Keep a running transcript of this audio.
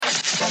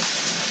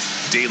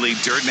Daily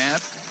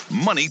Dirtnap,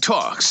 Money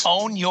Talks.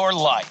 Own your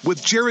life.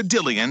 With Jared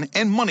Dillian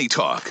and Money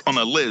Talk on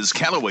the Liz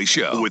Calloway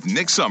Show with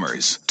Nick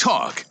Summers.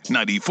 Talk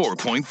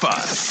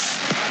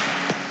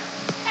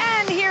 94.5.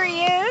 And here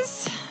he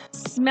is,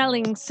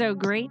 smelling so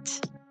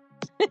great.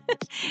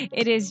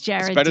 It is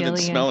Jared It's better Dillian. than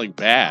smelling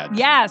bad.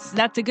 Yes,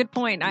 that's a good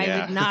point.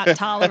 I would not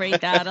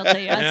tolerate that. I'll tell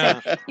you.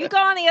 I'd say, you go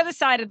on the other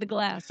side of the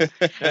glass.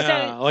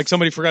 Yeah, like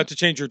somebody forgot to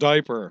change your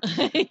diaper.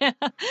 Yeah.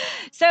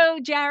 So,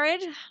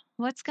 Jared,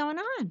 what's going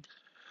on?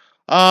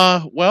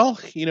 Well,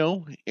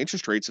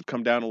 interest rates have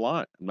come down a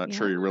lot. I'm not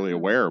sure you're really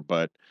aware,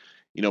 but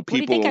people. What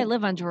do you think? I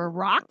live under a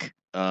rock?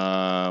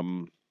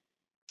 I'm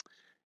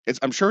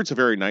sure it's a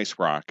very nice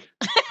rock.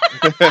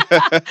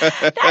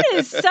 That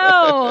is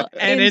so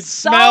And insulting. it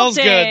smells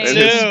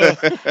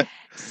good too.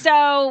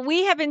 So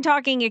we have been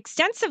talking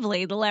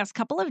extensively the last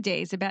couple of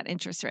days about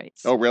interest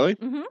rates. Oh, really?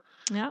 Mm-hmm.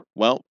 Yeah.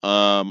 Well,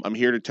 I'm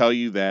here to tell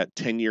you that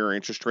 10-year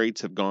interest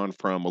rates have gone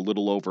from a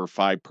little over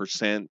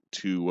 5%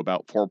 to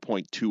about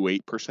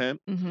 4.28%,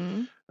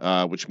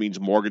 Mm-hmm. which means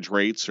mortgage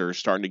rates are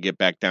starting to get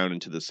back down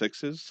into the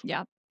sixes.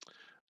 Yeah.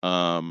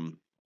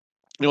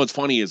 What's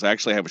funny is I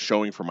actually have a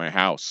showing for my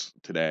house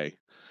today,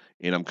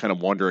 and I'm kind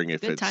of wondering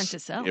if Good time to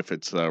sell.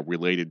 it's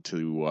related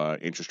to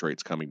interest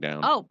rates coming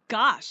down. Oh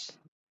gosh.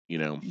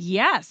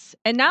 Yes.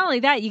 And not only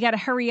that, you got to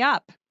hurry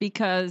up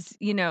because,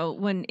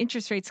 when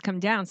interest rates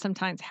come down,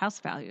 sometimes house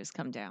values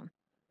come down.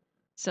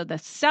 So the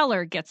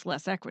seller gets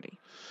less equity.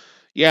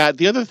 Yeah.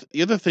 The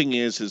other thing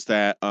is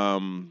that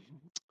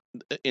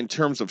in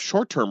terms of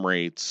short-term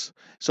rates,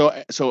 so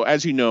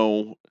as you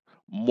know,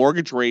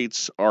 mortgage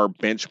rates are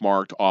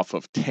benchmarked off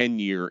of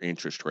 10-year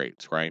interest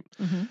rates, right?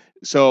 Mm-hmm.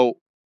 So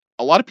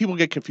a lot of people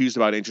get confused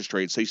about interest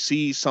rates. They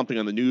see something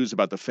on the news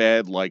about the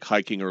Fed like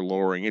hiking or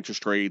lowering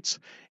interest rates,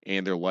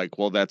 and they're like,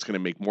 well, that's going to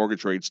make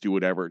mortgage rates do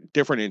whatever.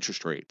 Different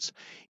interest rates.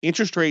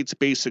 Interest rates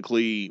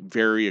basically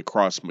vary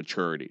across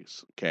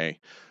maturities, okay?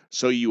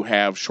 So you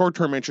have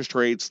short-term interest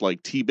rates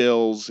like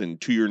T-bills and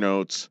 2-year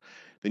notes.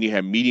 Then you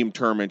have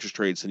medium-term interest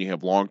rates, and you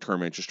have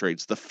long-term interest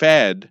rates.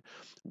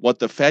 What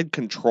the Fed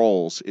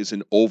controls is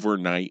an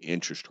overnight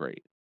interest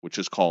rate, which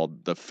is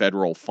called the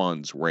federal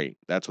funds rate.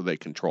 That's what they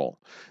control.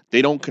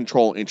 They don't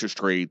control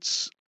interest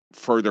rates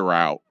further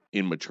out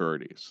in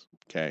maturities,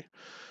 okay?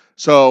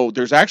 So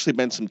there's actually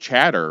been some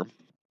chatter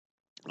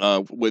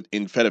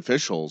in Fed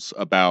officials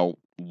about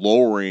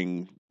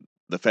lowering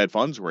the Fed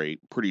funds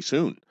rate pretty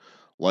soon,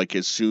 like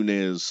as soon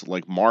as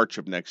like March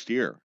of next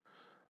year.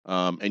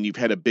 And you've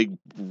had a big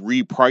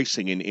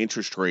repricing in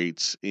interest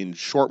rates in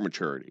short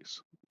maturities,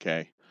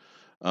 okay?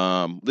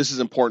 This is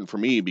important for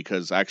me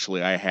because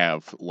actually I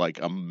have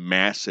like a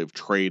massive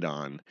trade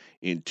on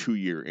in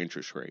 2-year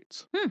interest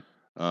rates.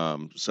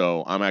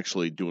 So I'm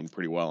actually doing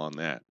pretty well on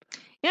that.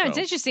 Yeah, it's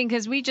interesting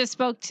because we just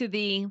spoke to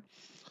the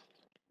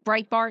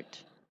Breitbart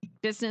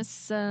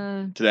business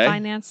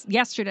finance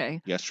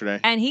yesterday.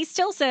 And he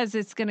still says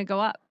it's going to go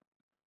up.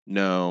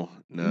 No.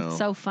 It's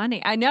so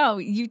funny. I know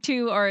you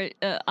two are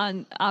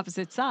on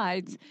opposite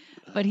sides,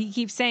 but he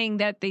keeps saying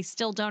that they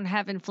still don't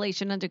have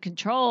inflation under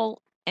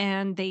control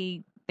and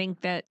they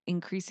think that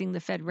increasing the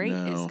Fed rate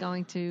is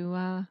going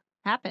to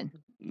happen.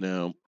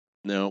 No.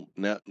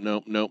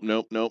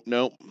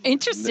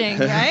 Interesting,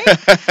 right?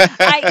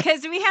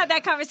 Because we had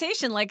that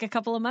conversation like a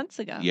couple of months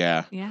ago.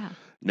 Yeah.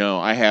 No,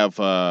 I have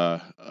I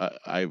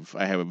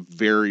have a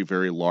very,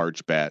 very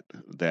large bet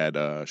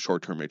that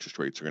short-term interest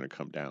rates are going to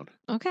come down.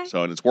 Okay.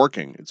 So and it's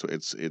working.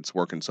 It's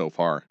working so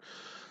far.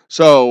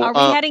 So are we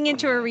heading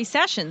into a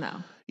recession though?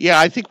 Yeah,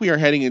 I think we are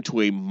heading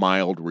into a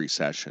mild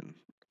recession.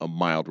 A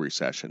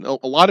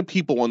lot of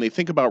people, when they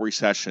think about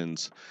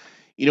recessions,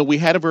 we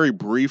had a very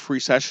brief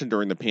recession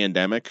during the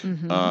pandemic,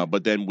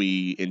 but then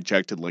we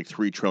injected like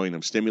 $3 trillion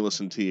of stimulus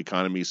into the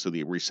economy, so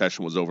the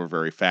recession was over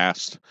very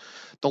fast.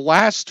 The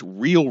last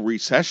real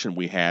recession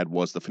we had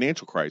was the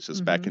financial crisis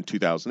back in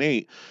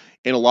 2008,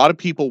 and a lot of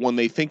people, when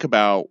they think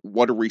about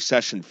what a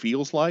recession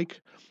feels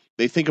like,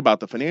 they think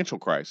about the financial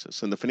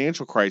crisis, and the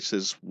financial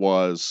crisis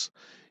was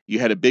you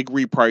had a big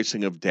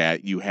repricing of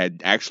debt. You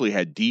had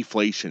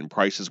deflation.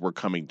 Prices were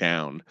coming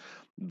down.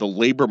 The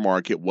labor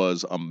market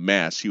was a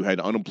mess. You had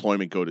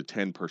unemployment go to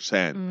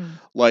 10%.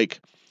 Like,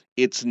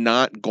 it's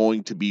not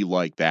going to be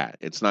like that.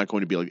 It's not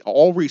going to be like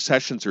all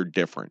recessions are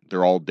different.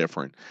 They're all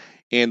different.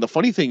 And the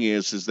funny thing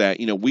is that,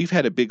 we've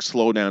had a big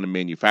slowdown in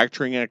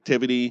manufacturing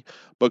activity,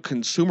 but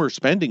consumer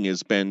spending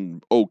has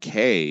been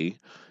okay.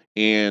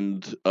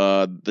 And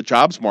the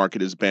jobs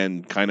market has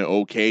been kind of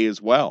okay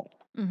as well.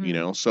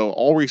 So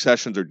all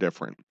recessions are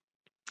different.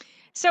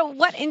 So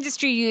what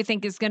industry do you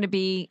think is going to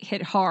be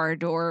hit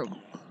hard, or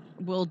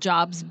will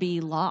jobs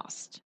be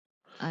lost?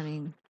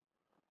 We've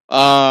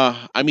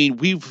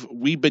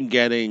been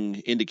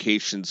getting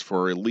indications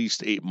for at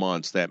least 8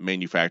 months that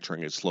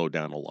manufacturing has slowed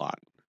down a lot.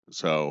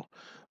 So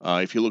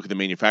if you look at the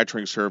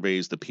manufacturing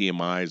surveys, the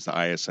PMIs,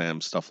 the ISM,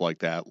 stuff like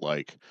that,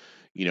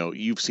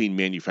 you've seen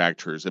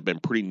manufacturers have been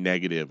pretty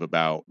negative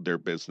about their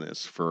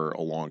business for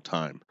a long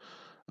time.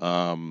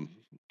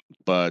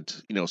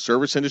 But,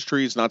 service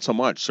industries, not so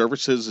much.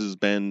 Services has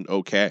been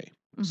okay.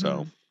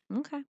 So,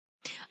 okay.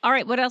 All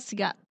right, what else you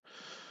got?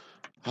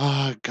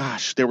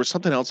 Gosh, there was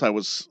something else I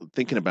was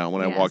thinking about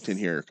when I walked in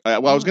Yes. here. I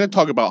was going to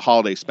talk about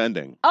holiday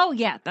spending. Oh,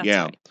 yeah, that's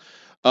Yeah.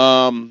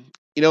 right.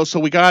 So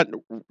we got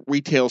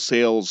retail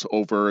sales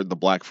over the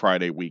Black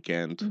Friday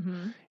weekend,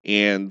 Mm-hmm.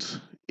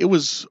 and it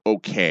was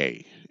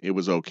okay. It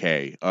was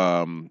okay.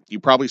 You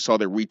probably saw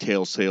that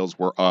retail sales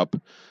were up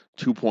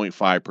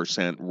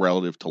 2.5%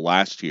 relative to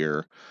last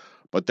year,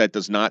 but that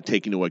does not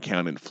take into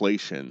account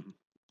inflation.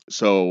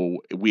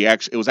 So it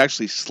was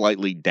actually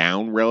slightly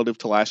down relative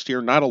to last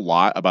year. Not a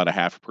lot, about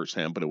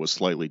 0.5%, but it was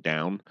slightly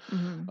down.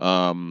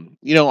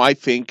 Mm-hmm. I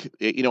think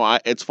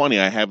it's funny.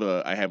 I have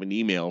an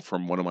email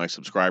from one of my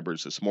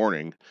subscribers this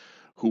morning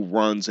who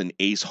runs an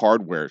Ace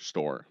Hardware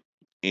store,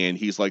 and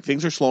he's like,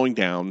 things are slowing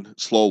down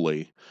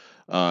slowly.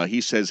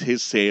 He says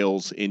his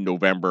sales in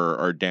November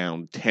are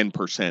down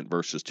 10%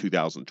 versus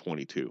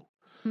 2022.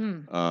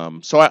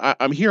 So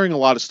I'm hearing a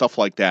lot of stuff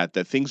like that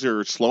things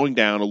are slowing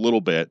down a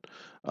little bit.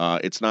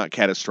 It's not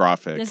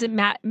catastrophic. Does it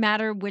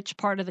matter which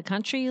part of the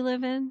country you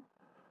live in?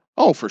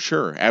 Oh, for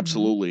sure,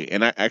 absolutely.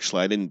 And I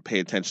didn't pay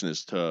attention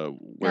as to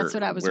That's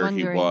what I was where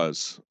he wondering.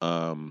 was.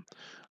 I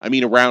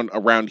mean,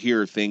 around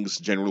here, things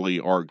generally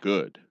are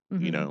good.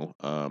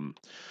 Mm-hmm.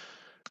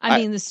 I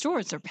mean, the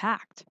stores are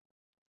packed.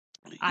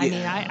 I mean,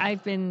 yeah,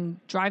 I've been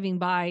driving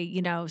by,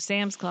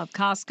 Sam's Club,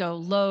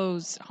 Costco,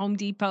 Lowe's, Home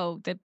Depot,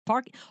 the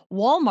park,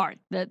 Walmart,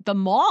 the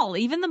mall,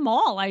 even the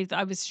mall.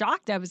 I was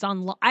shocked.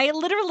 I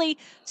literally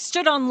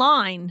stood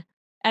online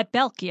at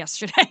Belk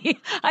yesterday.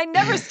 I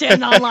never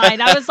stand online.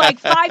 I was like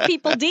 5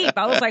 people deep.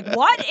 I was like,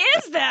 what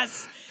is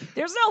this?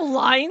 There's no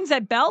lines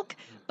at Belk.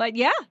 But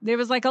yeah, there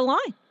was like a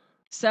line.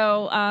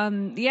 So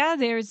yeah,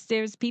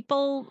 there's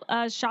people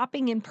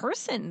shopping in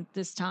person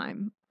this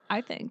time,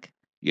 I think.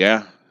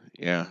 yeah.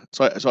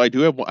 So I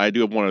do have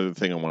one other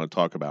thing I want to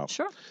talk about.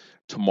 Sure.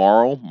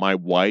 Tomorrow, my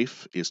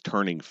wife is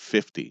turning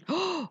 50.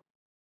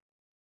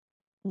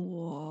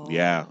 Whoa.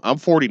 Yeah, I'm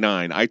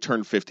 49. I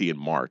turned 50 in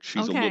March.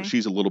 Okay.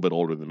 She's a little bit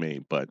older than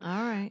me, but All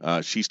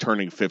right. she's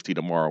turning 50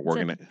 tomorrow.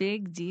 It's a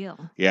big deal.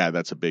 Yeah,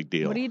 that's a big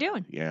deal. What are you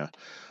doing? Yeah.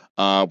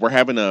 We're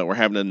having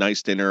a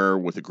nice dinner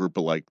with a group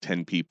of like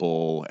 10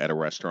 people at a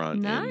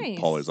restaurant in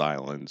Paul's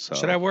Island. So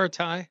should I wear a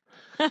tie?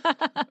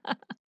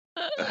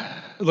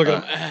 Look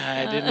at him.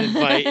 I didn't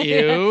invite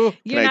you.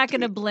 You're not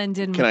going to blend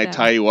in with Can I them.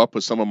 tie you up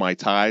with some of my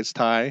ties,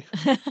 Ty?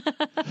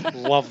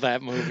 Love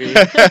that movie.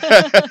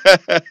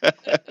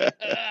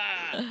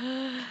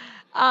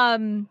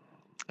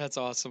 That's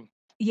awesome.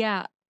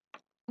 Yeah.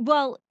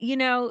 Well,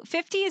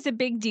 50 is a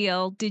big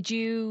deal. Did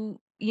you,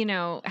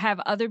 have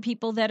other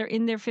people that are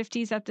in their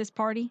 50s at this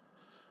party?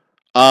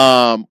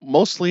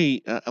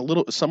 Mostly a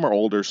little. Some are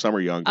older, some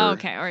are younger. Oh,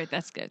 okay, all right,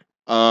 that's good.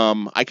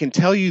 I can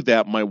tell you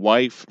that my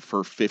wife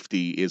for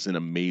 50 is in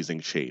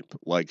amazing shape.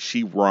 Like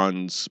she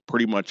runs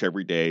pretty much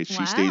every day.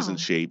 She stays in Wow.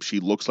 shape.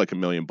 She looks like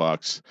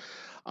 $1,000,000.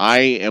 I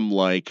am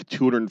like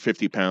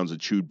 250 pounds of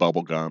chewed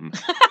bubble gum.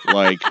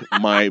 like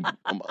my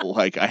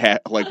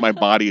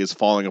body is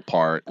falling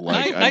apart.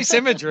 Like nice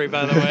imagery,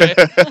 by the way.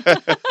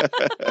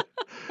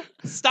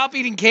 Stop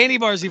eating candy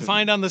bars you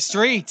find on the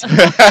street.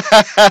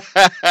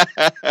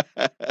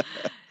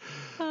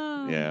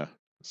 Yeah.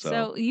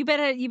 So you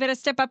better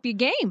step up your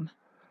game.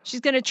 She's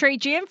going to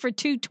trade you in for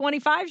 2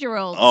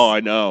 25-year-olds. Oh,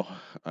 I know.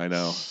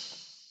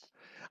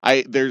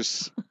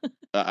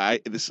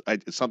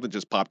 Something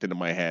just popped into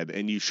my head,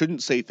 and you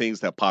shouldn't say things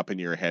that pop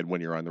into your head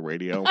when you're on the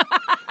radio.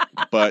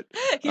 But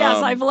yes,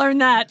 I've learned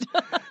that.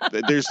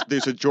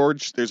 there's a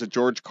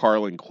George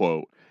Carlin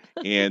quote,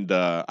 and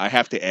I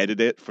have to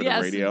edit it for the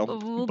radio.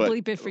 We'll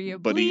bleep it for you.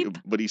 But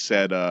he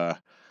said, "I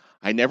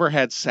never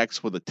had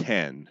sex with a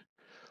 10.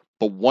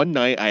 But one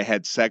night I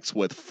had sex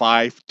with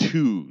 5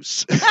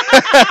 2s."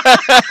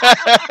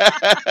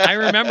 I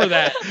remember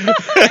that.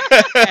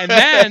 And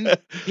then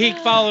he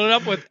followed it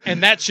up with,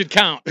 and that should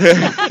count.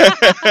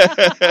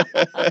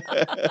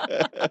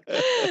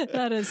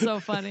 That is so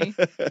funny.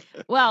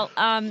 Well,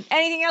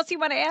 anything else you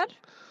want to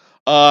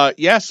add?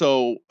 Yeah,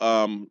 so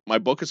my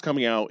book is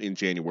coming out in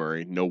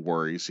January. No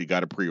worries. You got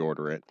to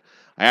pre-order it.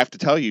 I have to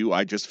tell you,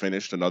 I just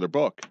finished another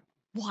book.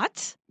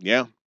 What?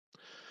 Yeah.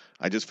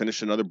 I just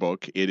finished another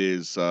book. It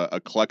is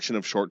a collection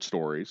of short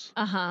stories.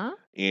 Uh-huh.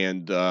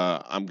 And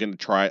I'm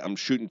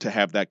shooting to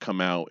have that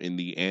come out in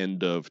the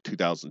end of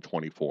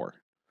 2024.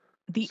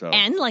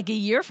 End? Like a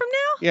year from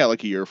now? Yeah,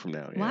 like a year from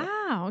now. Yeah.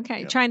 Wow.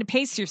 Okay. Yeah. Trying to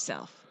pace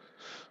yourself.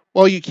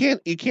 Well, you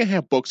can't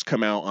have books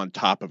come out on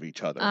top of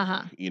each other.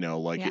 Uh-huh.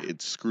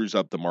 It screws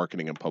up the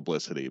marketing and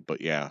publicity.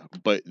 But yeah,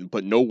 but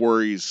no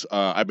worries.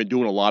 I've been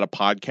doing a lot of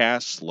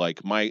podcasts.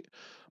 Like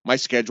my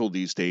schedule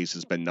these days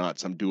has been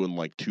nuts. I'm doing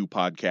like 2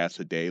 podcasts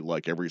a day,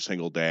 like every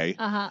single day.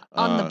 Uh-huh.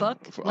 On the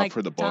book?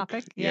 For the book.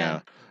 Topic?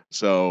 Yeah.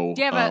 So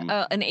do you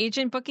have an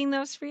agent booking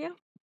those for you?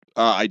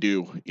 I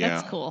do. Yeah.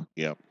 That's cool.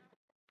 Yeah.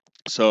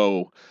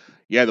 So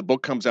yeah, the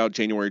book comes out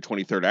January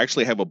 23rd. I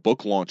actually have a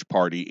book launch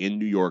party in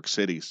New York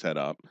City set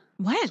up.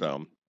 When?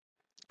 So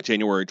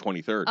January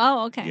 23rd.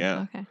 Oh, okay.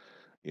 Yeah. Okay.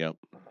 Yep.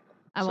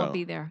 I won't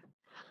be there.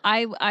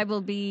 I will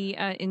be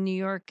in New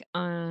York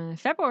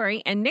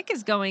February, and Nick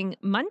is going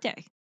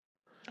Monday.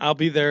 I'll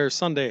be there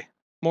Sunday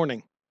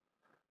morning.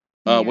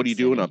 New What York are you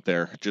doing City. up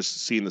there?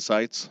 Just seeing the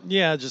sights?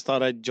 Yeah, I just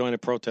thought I'd join a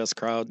protest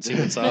crowd, see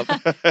what's up.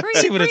 Free,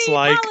 See what it's free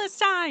like.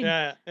 Palestine.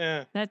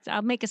 Yeah.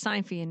 I'll make a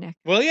sign for you, Nick.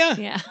 Will ya?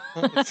 Yeah.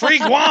 Free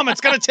Guam. It's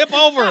going to tip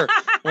over.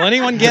 Will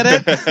anyone get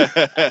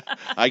it?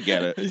 I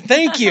get it.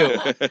 Thank you.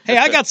 Hey,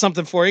 I got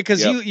something for you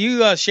because Yep.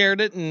 you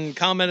shared it and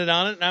commented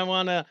on it, and I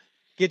want to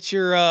get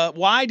your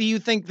why do you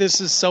think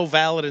this is so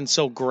valid and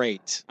so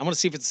great? I want to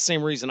see if it's the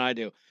same reason I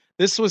do.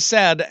 This was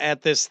said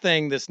at this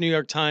New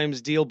York Times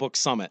Deal Book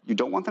Summit. You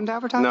don't want them to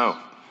advertise? No.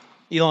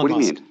 Elon What do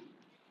Musk. you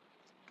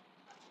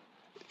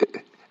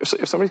mean?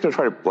 If somebody's going to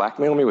try to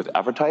blackmail me with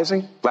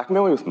advertising,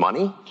 blackmail me with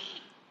money,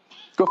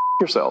 go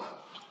yourself.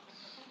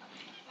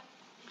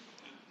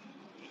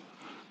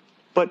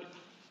 But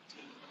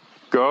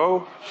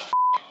go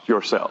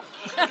yourself.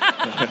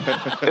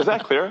 Is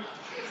that clear?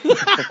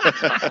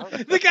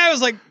 The guy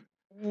was like,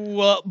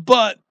 well,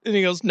 but, and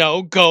he goes,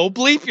 no, go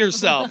bleep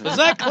yourself. Is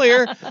that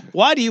clear?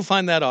 Why do you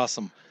find that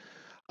awesome?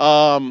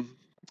 You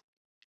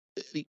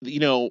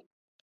know,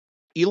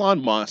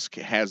 Elon Musk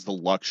has the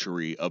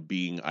luxury of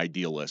being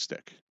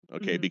idealistic,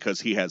 okay, because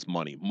he has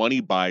money. Money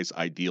buys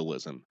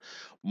idealism.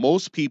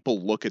 Most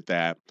people look at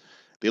that.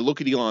 They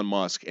look at Elon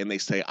Musk and they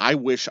say, I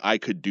wish I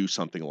could do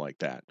something like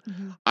that.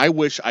 I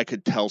wish I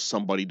could tell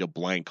somebody to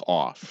blank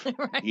off.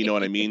 Right. You know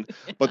what I mean?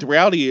 But the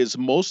reality is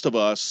most of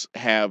us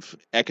have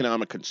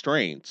economic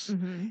constraints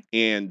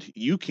and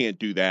you can't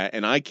do that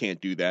and I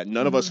can't do that.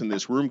 None of us in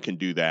this room can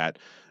do that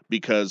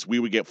because we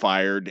would get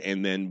fired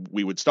and then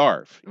we would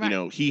starve. Right. You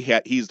know,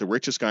 he's the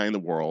richest guy in the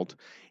world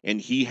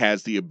and he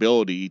has the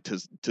ability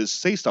to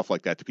say stuff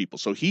like that to people.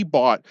 So he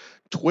bought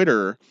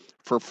Twitter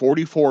for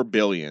 $44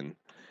 billion.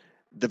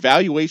 The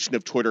valuation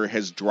of Twitter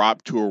has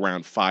dropped to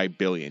around $5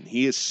 billion.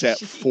 He has set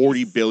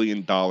 $40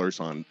 billion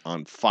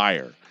on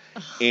fire.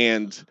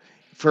 And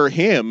for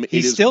him,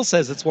 He still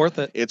says it's worth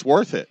it. It's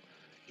worth it.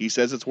 He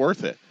says it's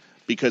worth it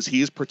because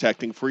he is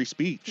protecting free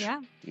speech.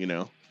 Yeah. You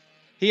know?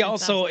 He That's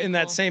also, absolutely in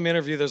that cool. same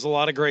interview, there's a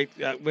lot of great,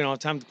 we don't have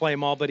time to play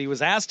them all, but he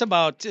was asked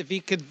about if he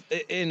could,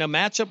 in a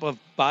matchup of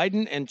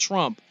Biden and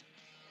Trump,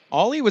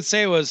 all he would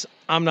say was,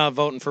 I'm not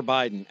voting for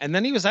Biden. And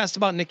then he was asked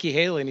about Nikki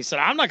Haley, and he said,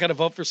 I'm not going to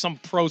vote for some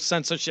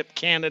pro-censorship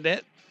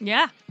candidate.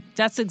 Yeah.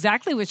 That's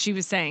exactly what she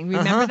was saying.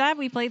 Remember that?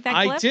 We played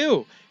that clip? I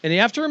do. And you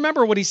have to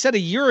remember what he said a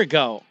year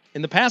ago.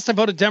 In the past, I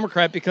voted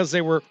Democrat because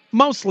they were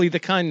mostly the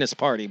kindness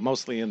party,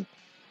 mostly in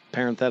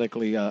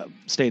parenthetically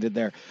stated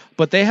there.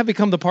 But they have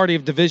become the party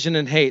of division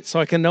and hate, so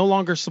I can no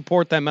longer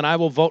support them, and I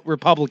will vote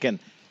Republican.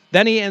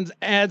 Then he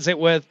adds it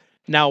with,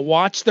 now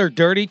watch their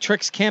dirty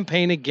tricks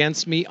campaign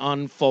against me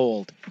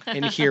unfold.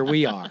 And here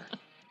we are.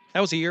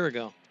 That was a year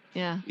ago.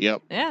 Yeah.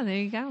 Yep. Yeah, there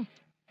you go.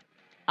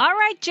 All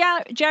right,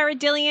 Jared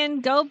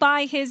Dillian, go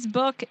buy his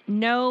book,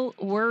 No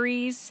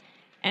Worries,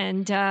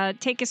 and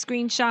take a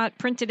screenshot,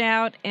 print it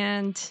out,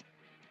 and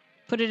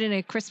put it in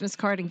a Christmas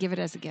card and give it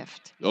as a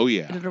gift. Oh,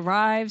 yeah. It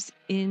arrives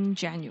in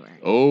January.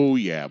 Oh,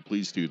 yeah.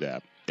 Please do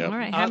that. Yep. All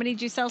right. How many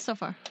did you sell so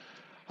far?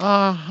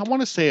 I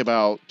want to say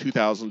about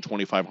 2,000,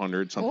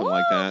 2,500, something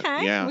like that.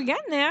 Okay. Yeah. We're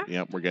getting there.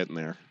 Yep, we're getting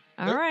there.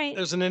 All right.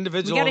 There's an We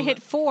individual. got to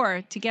hit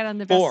 4 to get on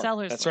the 4.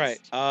 bestsellers That's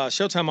list. right.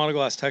 Showtime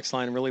Autoglass text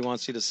line really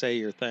wants you to say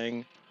your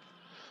thing.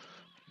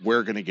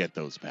 We're going to get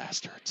those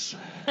bastards.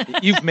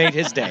 You've made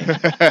his day.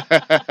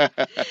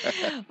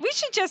 We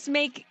should just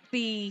make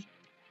the.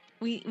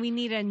 We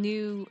need a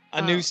new.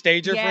 A new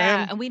stager for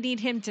Yeah, him? and we need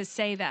him to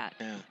say that.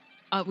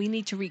 Yeah. We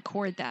need to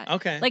record that.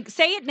 Okay. Like,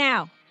 say it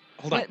now.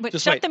 Hold on. But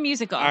Just shut wait. the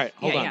music off. All right.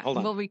 Hold Yeah, on. yeah. Hold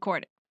on. We'll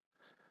record it.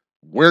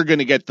 We're going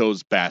to get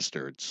those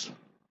bastards.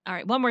 All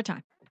right. One more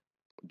time.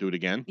 Do it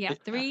again. Yeah.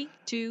 3,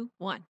 2,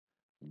 1.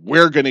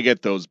 We're going to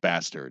get those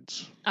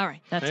bastards. All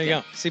right. That's There good. you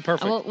go. See,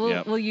 perfect.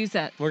 We'll, we'll use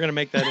that. We're going to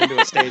make that into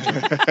a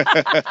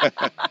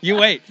stager. You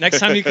wait. Next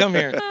time you come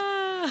here.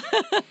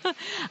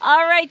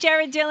 All right,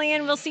 Jared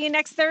Dillian. We'll see you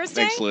next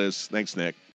Thursday. Thanks, Liz. Thanks, Nick.